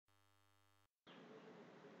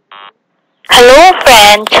Hello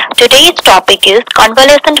friends, today's topic is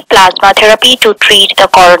convalescent plasma therapy to treat the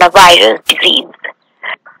coronavirus disease.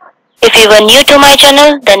 If you are new to my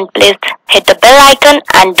channel, then please hit the bell icon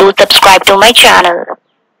and do subscribe to my channel.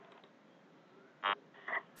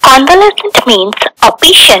 Convalescent means a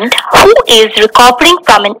patient who is recovering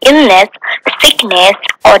from an illness, sickness,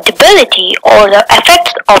 or debility or the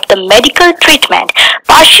effects of the medical treatment,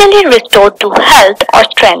 partially restored to health or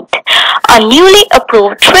strength. A newly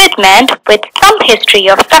approved treatment with some history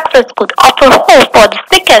of success could offer hope for the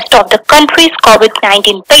sickest of the country's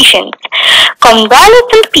COVID-19 patients.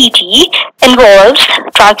 Convalescent PT involves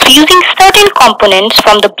transfusing certain components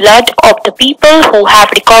from the blood of the people who have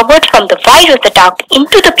recovered from the virus attack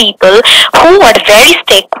into the people who are very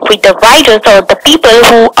sick with the virus or the people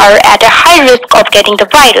who are at a high risk of getting the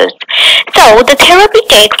virus. So the therapy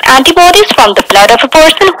takes antibodies from the blood of a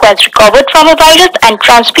person who has recovered from a virus and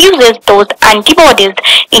transfuses those antibodies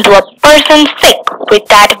into a person sick with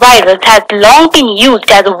that virus has long been used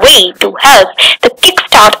as a way to help to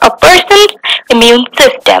kickstart a person's immune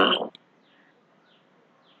system.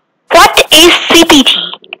 What is CPT?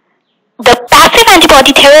 The passive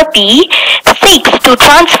antibody therapy seeks to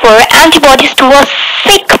transfer antibodies to a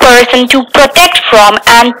sick person to protect from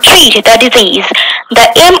and treat the disease. The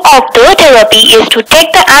aim of the therapy is to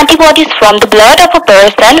take the antibodies from the blood of a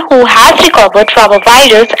person who has recovered from a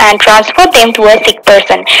virus and transfer them to a sick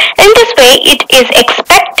person. In this way, it is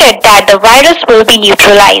expected that the virus will be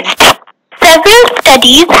neutralized. Several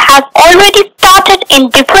studies have already started in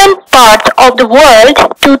different parts of the world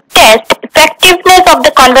to test effectiveness of the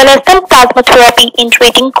convalescent plasma therapy in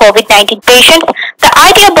treating COVID-19 patients. The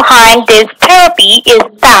idea behind this therapy is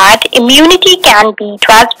that immunity can be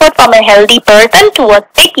transferred from a healthy person to a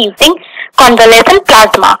sick using convalescent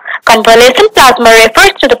plasma. Convalescent plasma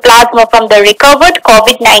refers to the plasma from the recovered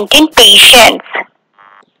COVID-19 patients.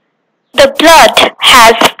 The blood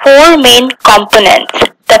has four main components: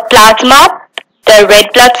 the plasma, the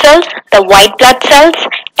red blood cells, the white blood cells,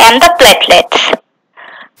 and the platelets.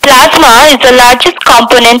 Plasma is the largest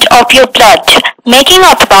component of your blood, making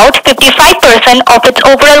up about 55% of its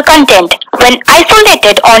overall content. When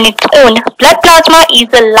isolated on its own, blood plasma is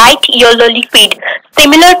a light yellow liquid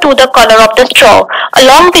similar to the color of the straw.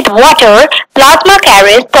 Along with water, plasma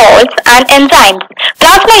carries salts and enzymes.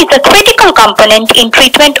 Plasma is a critical component in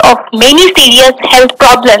treatment of many serious health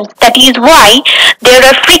problems. That is why there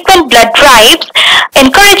are frequent blood drives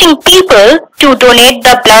encouraging people to donate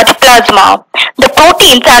the blood plasma. The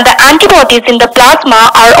proteins and the antibodies in the plasma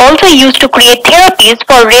are also used to create therapies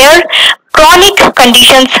for rare chronic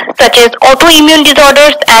conditions such as autoimmune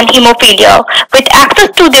disorders and hemophilia. With access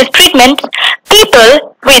to these treatments,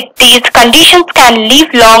 people with these conditions can live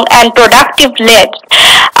long and productive lives.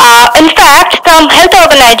 In fact, some health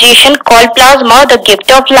organizations call plasma the gift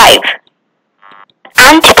of life.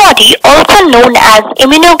 Antibody, also known as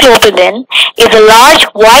immunoglobulin, is a large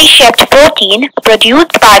Y-shaped protein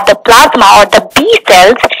produced by the plasma or the B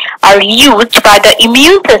cells are used by the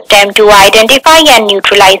immune system to identify and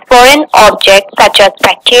neutralize foreign objects such as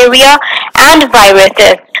bacteria and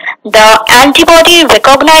viruses. The antibody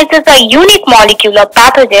recognizes a unique molecular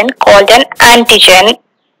pathogen called an antigen.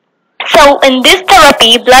 So in this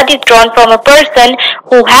therapy, blood is drawn from a person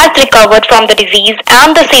who has recovered from the disease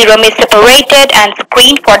and the serum is separated and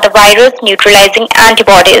screened for the virus neutralizing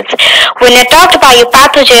antibodies. When attacked by a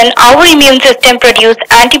pathogen, our immune system produces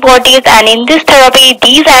antibodies, and in this therapy,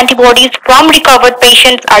 these antibodies from recovered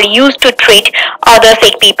patients are used to treat other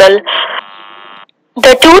sick people.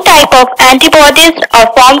 The two types of antibodies are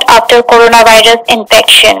formed after coronavirus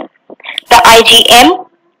infection: the IgM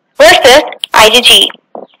versus IgG.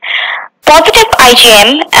 Positive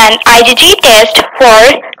IgM and IgG test for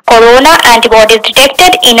corona antibodies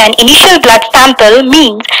detected in an initial blood sample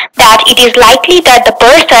means that it is likely that the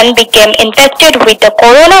person became infected with the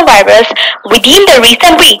coronavirus within the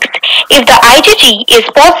recent weeks. If the IgG is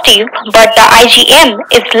positive but the IgM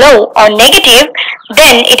is low or negative,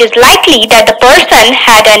 then it is likely that the person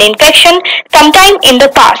had an infection sometime in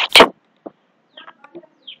the past.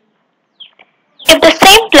 If the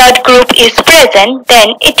same blood group is present,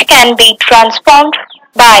 then it can be transformed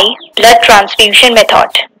by blood transfusion method.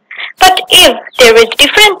 But if there is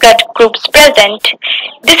different blood groups present,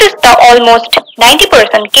 this is the almost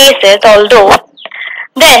 90% cases, although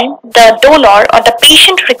then the donor or the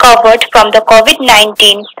patient recovered from the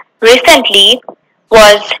COVID-19 recently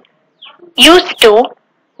was used to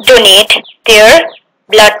donate their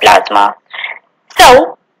blood plasma.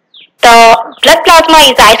 So the blood plasma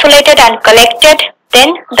is isolated and collected,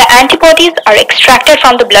 then the antibodies are extracted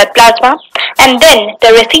from the blood plasma, and then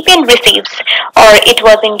the recipient receives, or it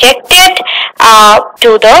was injected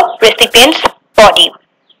to the recipient's body.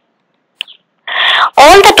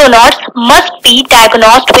 All the donors must be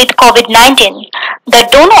diagnosed with COVID-19. The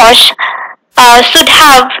donors should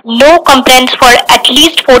have no complaints for at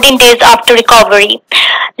least 14 days after recovery.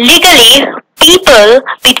 Legally, people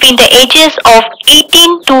between the ages of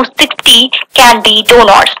 18 to 60 can be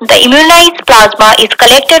donors. The immunized plasma is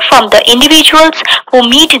collected from the individuals who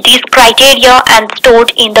meet these criteria and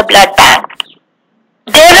stored in the blood bank.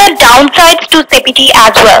 There are downsides to CPT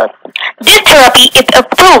as well. This therapy, if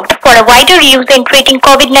approved for a wider use in treating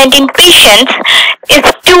COVID-19 patients, is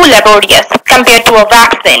too laborious compared to a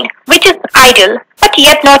vaccine, which is ideal but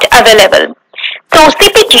yet not available. So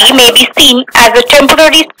CPT may be seen as a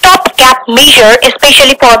temporary stopgap measure,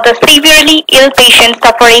 especially for the severely ill patients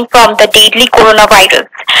suffering from the deadly coronavirus.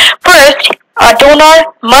 First, a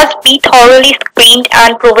donor must be thoroughly screened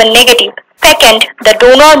and proven negative. Second, the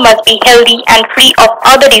donor must be healthy and free of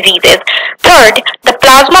other diseases. Third, the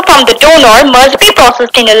plasma from the donor must be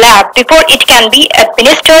processed in a lab before it can be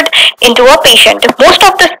administered into a patient. Most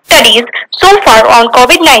of the studies so far on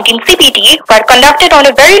COVID-19 CPT were conducted on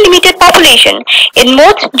a very limited population. In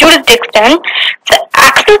most jurisdictions, the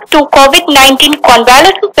access to COVID-19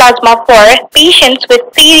 convalescent plasma for patients with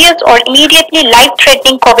serious or immediately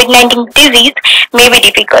life-threatening COVID-19 disease may be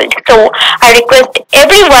difficult. So, I request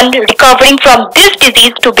everyone recovering from this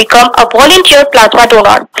disease to become a volunteer plasma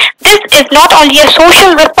donor. This is not only a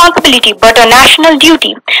social responsibility but a national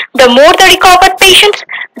duty. The more the recovered patients,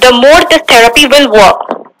 the more this therapy will work.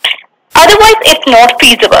 Otherwise, it's not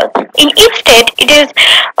feasible. In each state,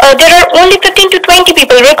 there are only 15 to 20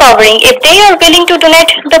 people recovering. If they are willing to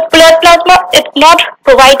donate the blood plasma, it's not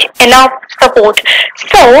provide enough support.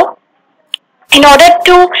 So, in order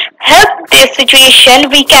to help this situation,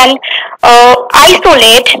 we can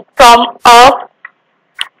isolate from a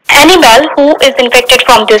animal who is infected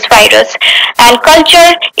from this virus and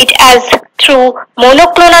culture it as through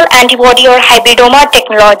monoclonal antibody or hybridoma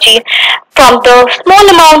technology from the small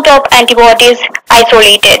amount of antibodies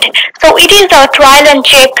isolated. So it is a trial and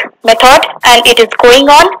check method and it is going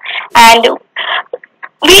on, and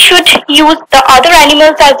we should use the other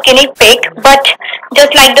animals as guinea pig, but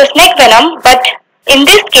just like the snake venom, but in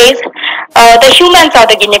this case, the humans are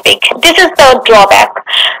the guinea pig. This is the drawback.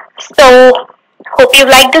 So, hope you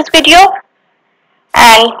like this video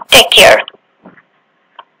and take care.